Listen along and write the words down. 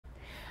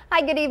Hi,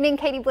 good evening.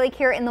 Katie Blake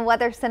here in the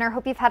Weather Center.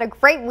 Hope you've had a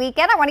great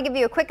weekend. I want to give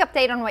you a quick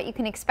update on what you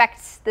can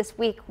expect this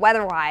week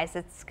weather-wise.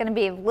 It's going to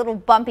be a little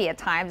bumpy at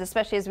times,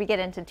 especially as we get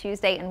into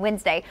Tuesday and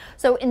Wednesday.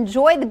 So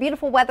enjoy the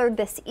beautiful weather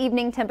this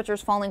evening.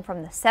 Temperatures falling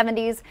from the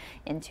 70s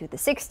into the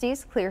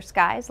 60s, clear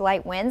skies,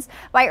 light winds.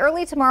 By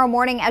early tomorrow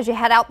morning, as you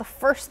head out, the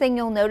first thing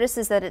you'll notice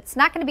is that it's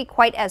not going to be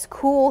quite as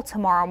cool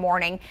tomorrow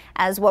morning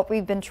as what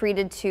we've been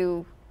treated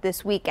to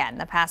this weekend.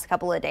 The past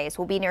couple of days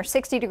will be near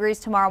 60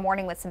 degrees tomorrow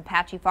morning with some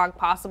patchy fog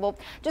possible.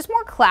 Just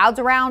more clouds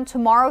around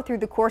tomorrow through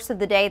the course of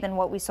the day than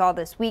what we saw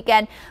this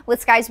weekend,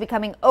 with skies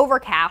becoming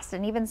overcast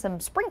and even some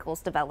sprinkles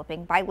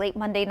developing by late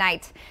Monday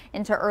night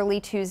into early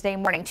Tuesday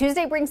morning.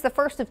 Tuesday brings the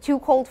first of two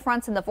cold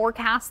fronts in the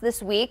forecast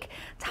this week.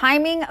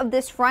 Timing of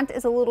this front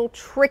is a little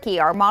tricky.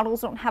 Our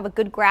models don't have a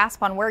good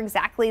grasp on where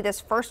exactly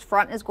this first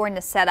front is going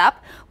to set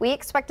up. We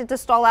expect it to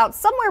stall out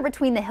somewhere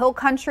between the hill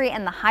country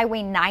and the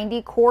Highway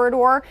 90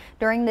 corridor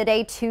during the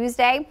day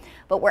Tuesday,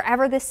 but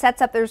wherever this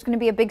sets up, there's going to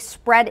be a big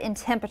spread in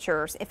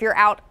temperatures. If you're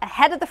out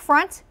ahead of the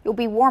front, you'll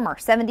be warmer,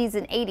 70s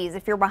and 80s.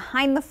 If you're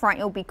behind the front,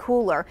 you'll be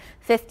cooler,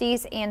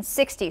 50s and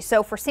 60s.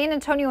 So for San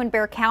Antonio and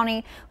Bexar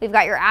County, we've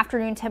got your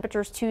afternoon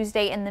temperatures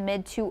Tuesday in the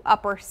mid to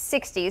upper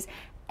 60s.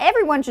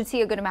 Everyone should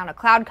see a good amount of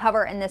cloud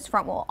cover, and this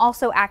front will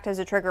also act as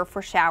a trigger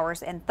for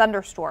showers and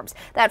thunderstorms.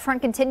 That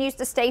front continues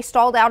to stay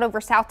stalled out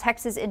over South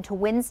Texas into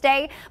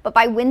Wednesday, but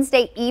by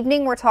Wednesday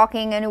evening, we're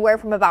talking anywhere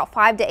from about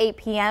 5 to 8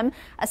 p.m.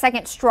 A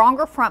second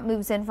stronger front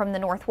moves in from the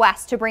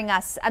northwest to bring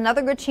us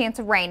another good chance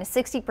of rain, a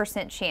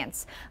 60%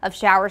 chance of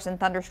showers and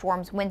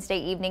thunderstorms Wednesday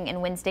evening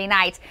and Wednesday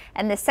night.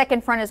 And this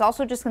second front is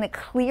also just going to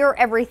clear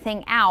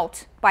everything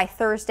out by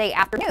Thursday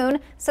afternoon,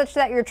 such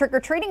that your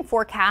trick-or-treating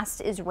forecast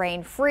is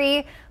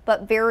rain-free,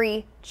 but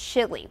very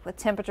chilly, with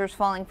temperatures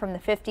falling from the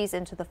 50s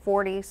into the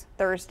 40s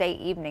Thursday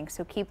evening.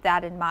 So keep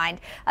that in mind.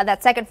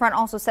 That second front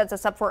also sets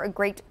us up for a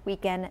great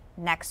weekend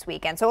next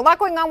weekend. So a lot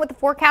going on with the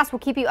forecast. We'll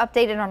keep you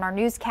updated on our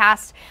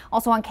newscast,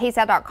 also on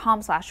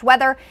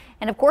ksat.com/weather,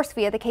 and of course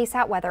via the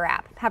KSAT weather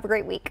app. Have a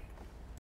great week.